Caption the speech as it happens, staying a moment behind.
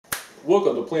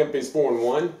Welcome to Plant-Based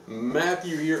 4-in-1.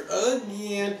 Matthew here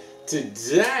again.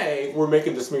 Today we're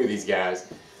making the smoothies,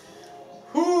 guys.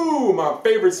 Whoo, my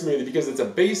favorite smoothie because it's a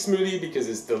base smoothie, because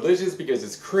it's delicious, because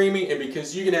it's creamy, and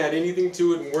because you can add anything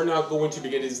to it and we're not going to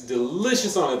because it's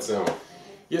delicious on its own.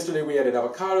 Yesterday we added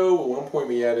avocado. At one point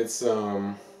we added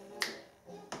some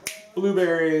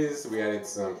blueberries. We added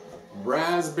some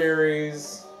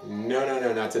raspberries.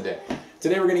 No, not today.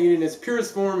 Today we're going to eat it in its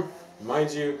purest form.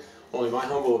 Mind you, only my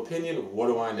humble opinion. What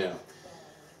do I know?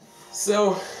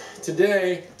 So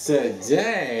today,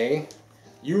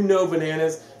 you know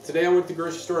bananas. Today I went to the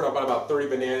grocery store and I bought about 30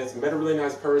 bananas. Met a really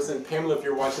nice person. Pamela, if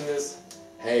you're watching this,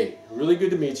 hey, really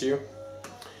good to meet you.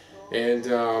 And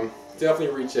definitely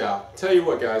reach out. Tell you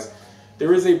what, guys,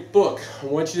 there is a book I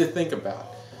want you to think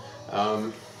about.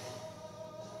 I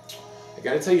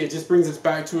gotta tell you, it just brings us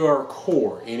back to our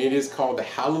core, and it is called The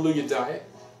Hallelujah Diet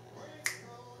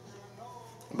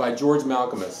by George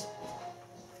Malcolmus.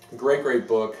 Great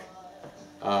book.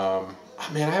 Man,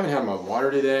 I haven't had my water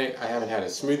today. I haven't had a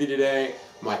smoothie today.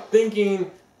 My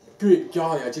thinking, good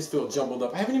golly, I just feel jumbled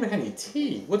up. I haven't even had any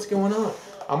tea. What's going on?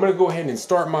 I'm gonna go ahead and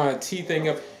start my tea thing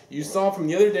up. You saw from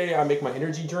the other day, I make my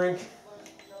energy drink,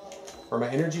 or my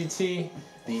energy tea.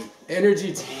 The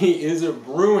energy tea is a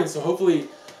brewing, so hopefully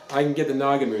I can get the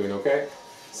noggin moving, okay?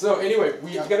 So anyway,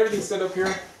 I've got everything set up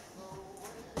here.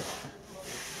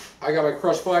 I got my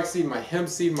crushed flaxseed, my hemp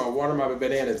seed, my water, my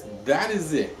bananas. That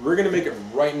is it. We're gonna make it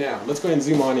right now. Let's go ahead and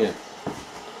zoom on in.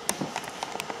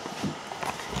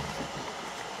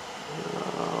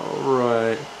 All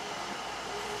right.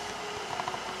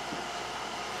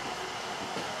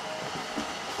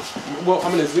 Well,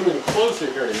 I'm gonna zoom in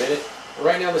closer here in a minute.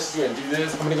 Right now, let's just go ahead and do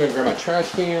this. I'm gonna go ahead and grab my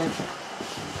trash can.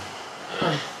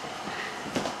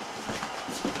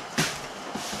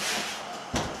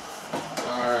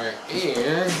 Alright,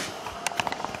 and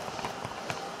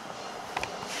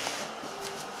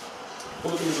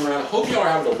we'll look these around. Hope y'all are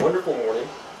having a wonderful morning.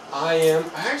 I am.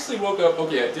 I actually woke up.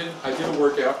 Okay, I did a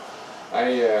workout. I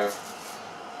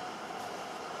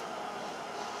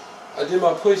did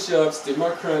my push-ups, did my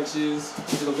crunches,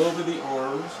 did a little bit of the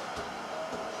arms.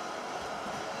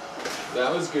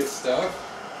 That was good stuff.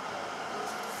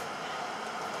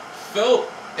 Felt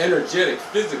energetic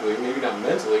physically, maybe not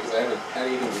mentally, because I haven't had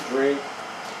anything to drink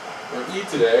or eat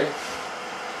today.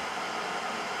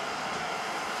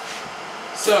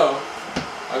 So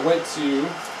I went to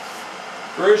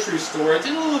grocery store. I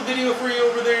did a little video for you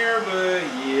over there, but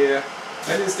yeah,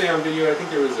 I didn't stay on video. I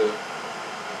think I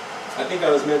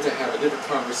was meant to have a different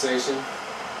conversation.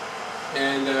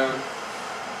 And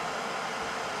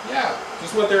yeah,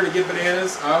 just went there to get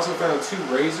bananas. I also found 2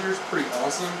 razors, pretty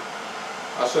awesome.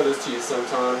 I'll show this to you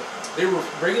sometime. They were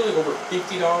regularly over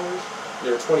 $50.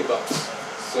 They were 20 bucks.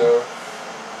 So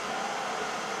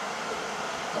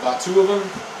I bought 2 of them.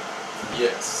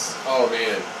 Yes. Oh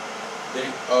man.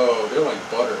 They're like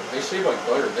butter. They shave like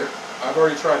butter. I've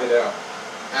already tried it out.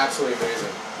 Absolutely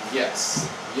amazing. Yes.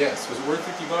 Was it worth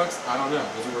 50 bucks? I don't know.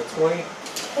 Was it worth 20?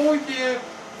 Oh yeah.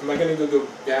 Am I gonna go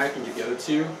back and get the other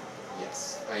 2?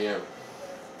 Yes, I am.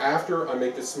 After I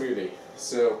make the smoothie.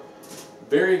 So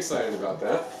very excited about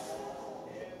that.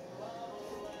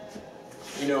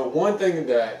 You know, one thing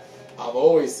that I've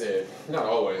always said, not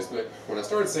always, but when I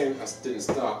started saying, I didn't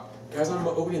stop. Guys, I'm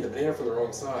opening the banana from the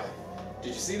wrong side. Did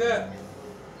you see that?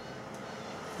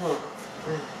 Huh.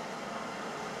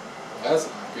 That's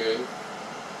not good.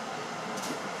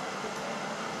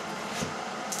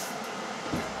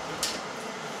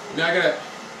 Now I gotta,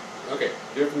 okay,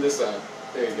 do it from this side.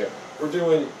 There you go. We're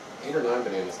doing 8 or 9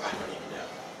 bananas. I don't even know.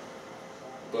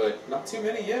 But not too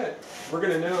many yet. We're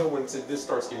gonna know when this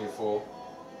starts getting full.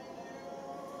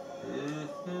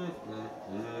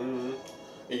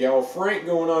 You got old Frank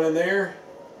going on in there.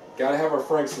 Gotta have our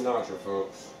Frank Sinatra,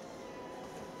 folks.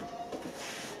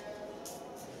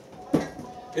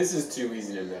 This is too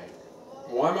easy to make.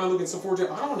 Why am I looking so forward to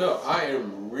it? I don't know. I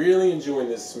am really enjoying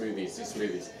these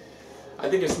smoothies. I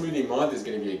think a smoothie month is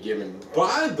going to be a given.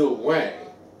 By the way,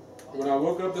 when I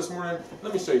woke up this morning,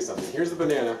 let me show you something. Here's the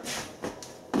banana.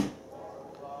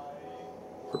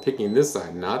 We're picking this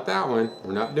side, not that one.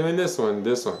 We're not doing this one,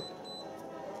 this one.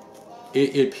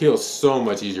 It peels so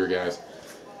much easier, guys.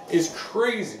 It's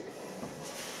crazy.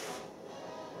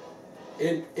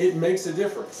 It makes a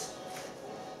difference.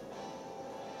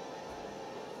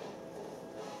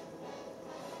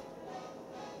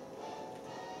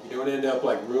 You don't end up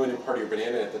like ruining part of your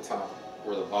banana at the top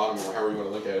or the bottom or however you want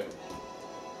to look at it.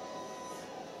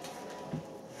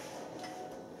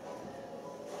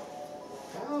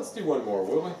 Let's do one more,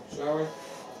 will we? Shall we? If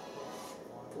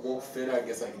it won't fit, I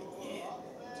guess I can eat it.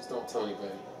 Just don't tell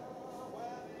anybody.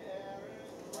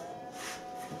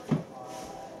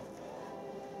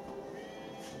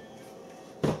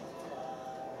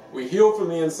 We heal from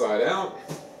the inside out.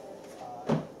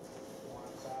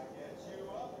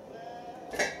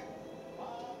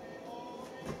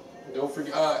 Don't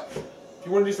forget, if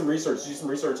you want to do some research, do some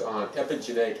research on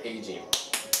epigenetic aging.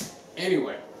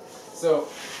 Anyway, so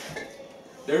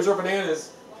there's our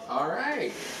bananas. All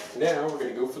right, now we're going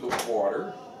to go for the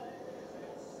water.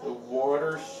 The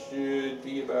water should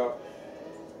be about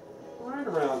right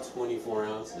around 24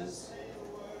 ounces.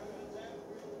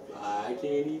 I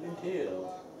can't even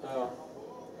tell. Oh,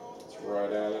 it's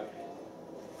right at it.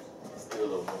 Let's do a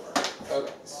little more.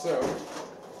 Okay, so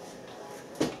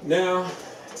now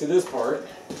to this part.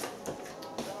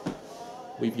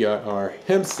 We've got our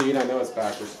hemp seed. I know it's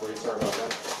backwards for you. Sorry about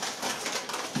that.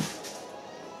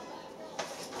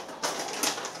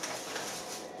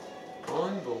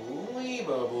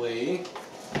 Unbelievably,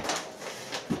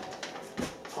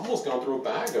 almost gone through a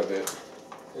bag of it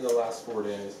in the last 4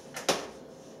 days.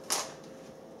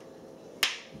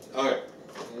 Okay,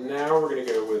 now we're going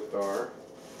to go with our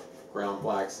ground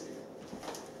flaxseed.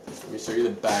 Let me show you the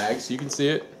bag so you can see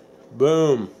it.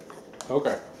 Boom.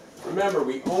 Okay. Remember,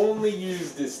 we only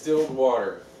use distilled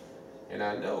water. And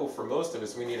I know for most of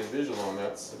us we need a visual on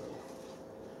that, so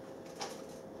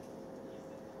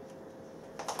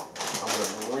I'm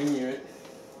going to bring you it.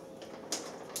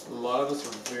 A lot of us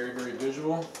are very, very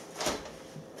visual.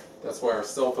 That's why our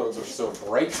cell phones are so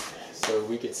bright, so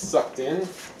we get sucked in,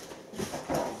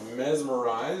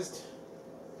 mesmerized.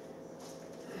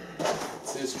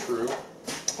 This is true.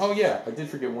 Oh yeah, I did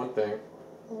forget one thing.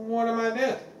 What am I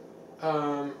doing?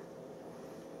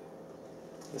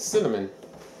 The cinnamon.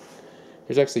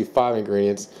 There's actually 5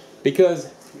 ingredients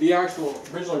because the actual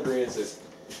original ingredients is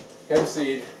hemp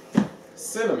seed,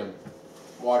 cinnamon,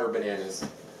 water, bananas,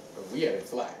 but we added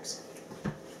flax.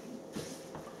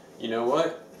 You know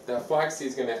what? That flax seed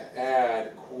is going to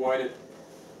add quite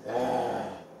a...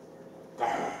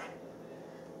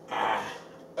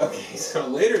 Okay, so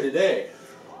later today,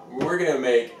 we're going to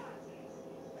make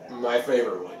my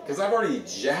favorite one because I've already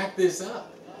jacked this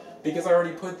up because I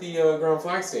already put the ground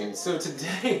flaxseed. So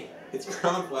today, it's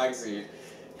ground flaxseed,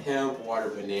 hemp, water,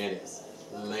 bananas.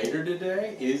 Later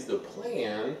today is the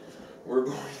plan. We're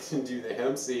going to do the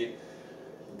hemp seed,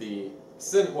 the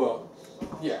cinnamon.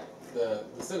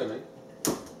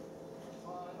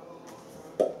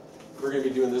 We're going to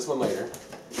be doing this one later.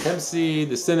 Hemp seed,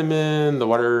 the cinnamon, the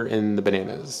water, and the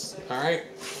bananas. All right.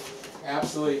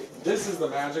 Absolutely. This is the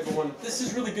magical one. This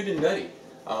is really good and nutty.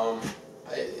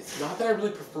 It's not that I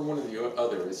really prefer one or the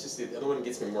other. It's just the other one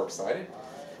gets me more excited.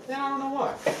 And I don't know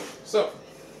why. So,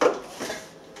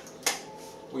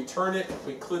 we turn it,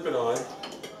 we clip it on.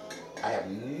 I have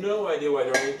no idea why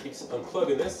Darlene keeps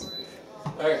unplugging this.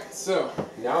 Okay, so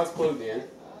now it's plugged in.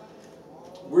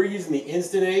 We're using the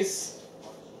Instant Ace.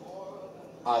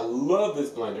 I love this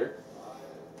blender.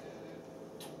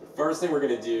 First thing we're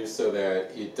going to do so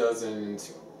that it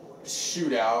doesn't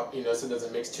shoot out, so it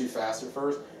doesn't mix too fast at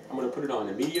first, I'm going to put it on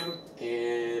a medium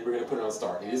and we're going to put it on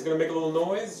start. It is going to make a little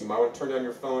noise. You might want to turn down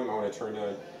your phone, you might want to turn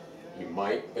down, you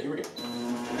might, but here we go.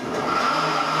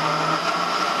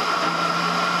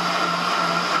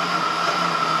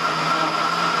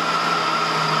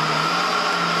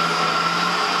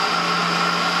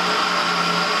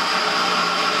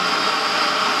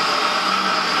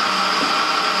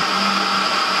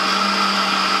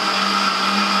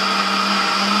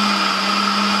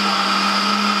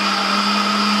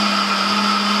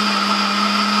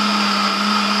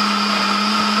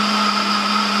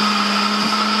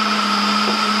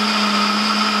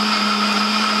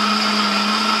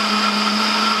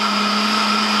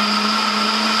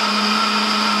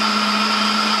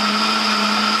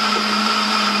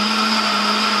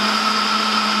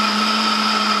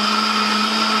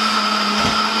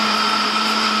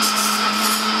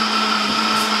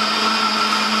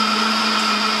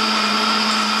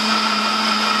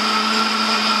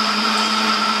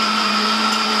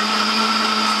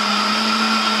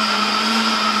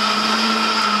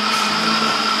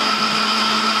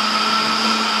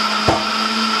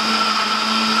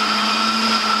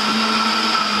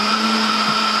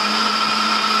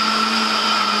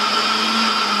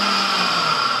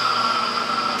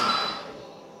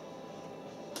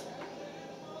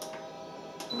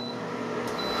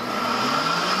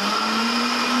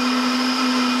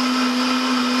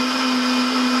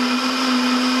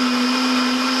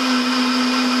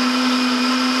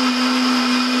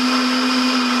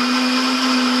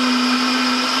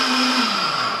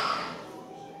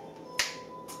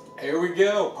 Here we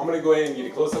go. I'm going to go ahead and get a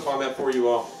close-up on that for you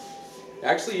all.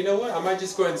 Actually, you know what? I might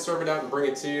just go ahead and serve it out and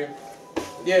bring it to you.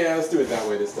 Yeah, let's do it that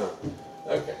way this time.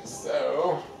 Okay,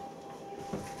 so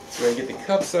So I get the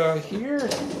cups out here.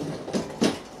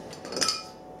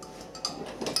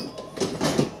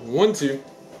 1, 2.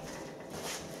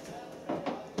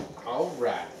 All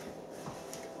right.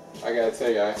 I gotta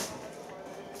tell you, I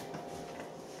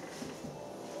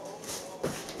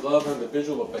loving the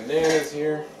visual of bananas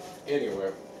here.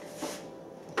 Anyway.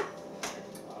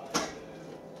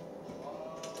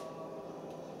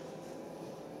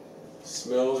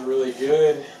 Smells really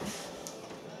good.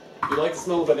 You like the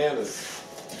smell of bananas?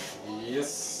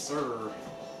 Yes, sir.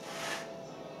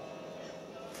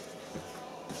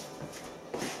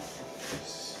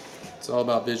 It's all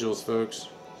about visuals, folks.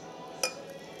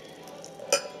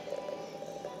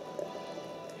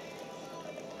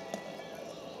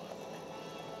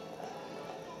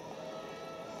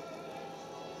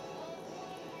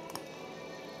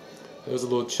 There's a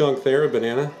little chunk there of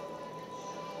banana.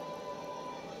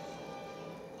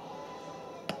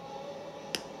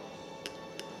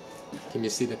 Can you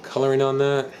see the coloring on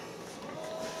that?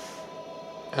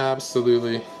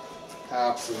 Absolutely,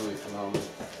 absolutely phenomenal.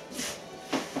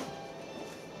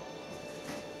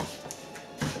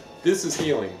 This is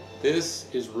healing. This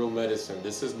is real medicine.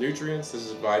 This is nutrients. This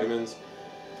is vitamins.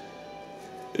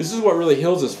 This is what really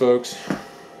heals us, folks.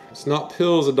 It's not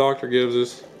pills the doctor gives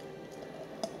us.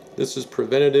 This is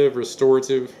preventative,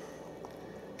 restorative.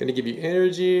 Gonna give you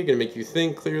energy, gonna make you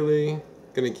think clearly,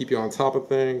 gonna keep you on top of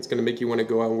things, gonna make you want to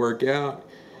go out and work out,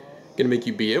 gonna make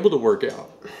you be able to work out,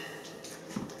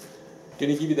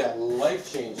 gonna give you that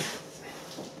life change.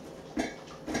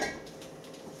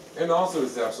 And also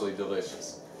it's absolutely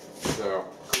delicious. So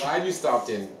glad you stopped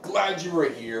in, glad you were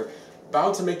here.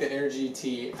 About to make the energy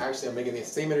tea. Actually, I'm making the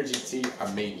same energy tea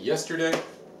I made yesterday.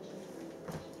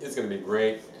 It's gonna be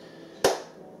great.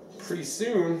 Pretty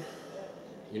soon,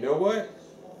 you know what?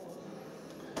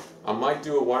 I might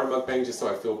do a water mukbang just so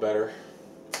I feel better.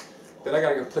 Then I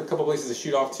got a couple places to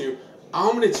shoot off to.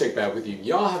 I'm gonna check back with you.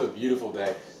 Y'all have a beautiful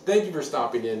day. Thank you for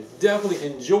stopping in. Definitely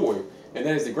enjoy. And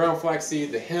that is the ground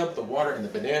flaxseed, the hemp, the water, and the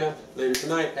banana. Later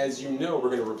tonight, as you know, we're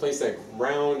gonna replace that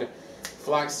ground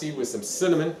flaxseed with some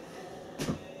cinnamon.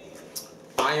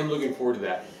 I am looking forward to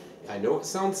that. I know it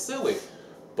sounds silly,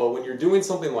 but when you're doing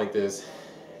something like this,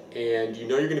 and you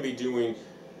know you're going to be doing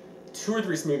 2 or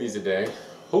 3 smoothies a day,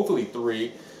 hopefully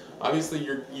 3. Obviously,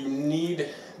 you need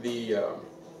the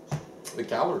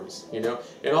calories, you know.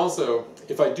 And also,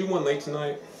 if I do one late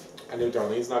tonight, I know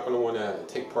Darlene's not going to want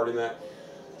to take part in that.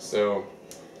 So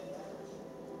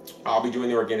I'll be doing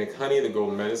the organic honey, the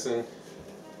golden medicine.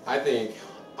 I think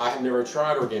I have never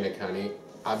tried organic honey.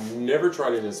 I've never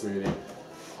tried it in a smoothie.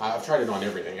 I've tried it on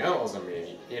everything else. I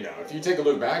mean, you know, if you take a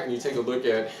look back and you take a look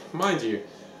at, mind you,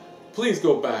 please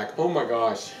go back. Oh my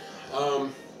gosh.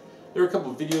 There are a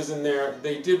couple of videos in there.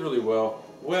 They did really well.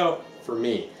 Well, for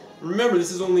me. Remember, this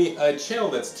is only a channel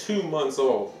that's 2 months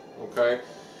old, okay?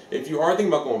 If you are thinking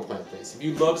about going plant-based, if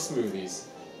you love smoothies,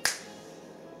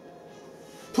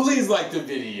 please like the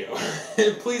video.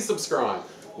 And please subscribe.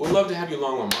 We'd love to have you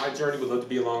along on my journey. We'd love to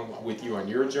be along with you on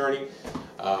your journey.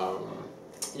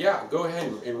 Yeah, go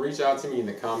ahead and reach out to me in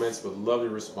the comments. Would love to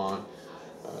respond.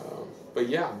 But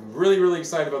yeah, I'm really, really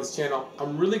excited about this channel.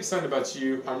 I'm really excited about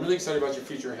you. I'm really excited about your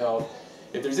future health.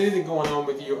 If there's anything going on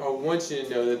with you, I want you to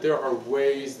know that there are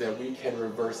ways that we can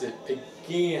reverse it.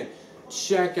 Again,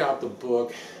 check out the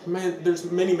book. Man,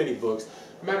 there's many, many books.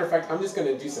 Matter of fact, I'm just going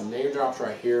to do some name drops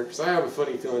right here because I have a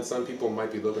funny feeling some people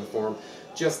might be looking for them.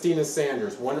 Justina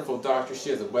Sanders, wonderful doctor. She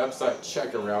has a website.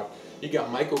 Check her out. You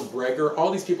got Michael Greger, all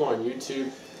these people on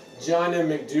YouTube. John M.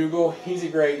 McDougall, he's a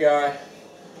great guy.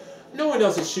 No one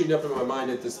else is shooting up in my mind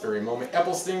at this very moment.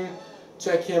 Epplestein,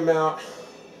 check him out.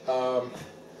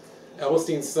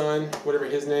 Epplestein's son, whatever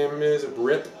his name is,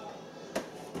 Rip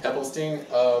Epplestein.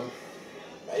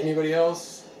 Anybody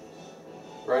else?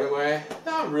 Right away?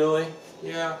 Not really.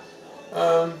 Yeah.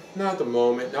 Not at the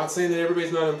moment. Not saying that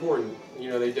everybody's not important. You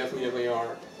know, they definitely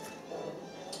are.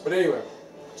 But anyway,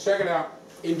 check it out.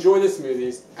 Enjoy the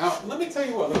smoothies. Let me tell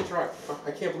you what. Let me try.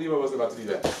 I can't believe I wasn't about to do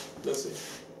that. Let's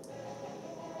see.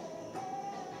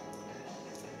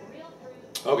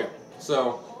 Okay,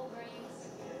 so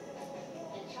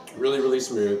really, really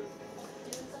smooth.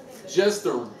 Just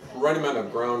the right amount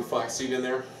of ground flaxseed in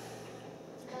there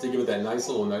to give it that nice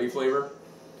little nutty flavor.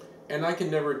 And I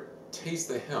can never taste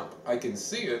the hemp. I can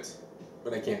see it,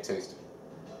 but I can't taste it.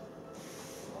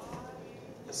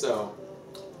 So,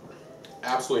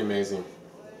 absolutely amazing.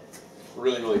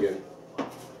 Really, really good.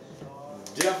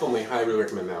 Definitely highly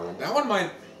recommend that one. That one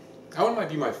might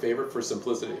be my favorite for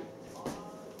simplicity.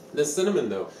 The cinnamon,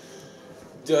 though,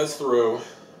 does throw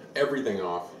everything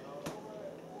off.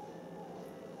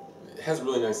 It has a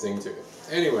really nice thing to it.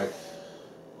 Anyway,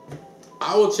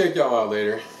 I will check y'all out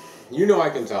later. You know I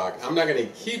can talk. I'm not going to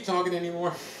keep talking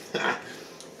anymore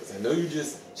because I know you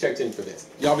just checked in for this.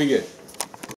 Y'all be good.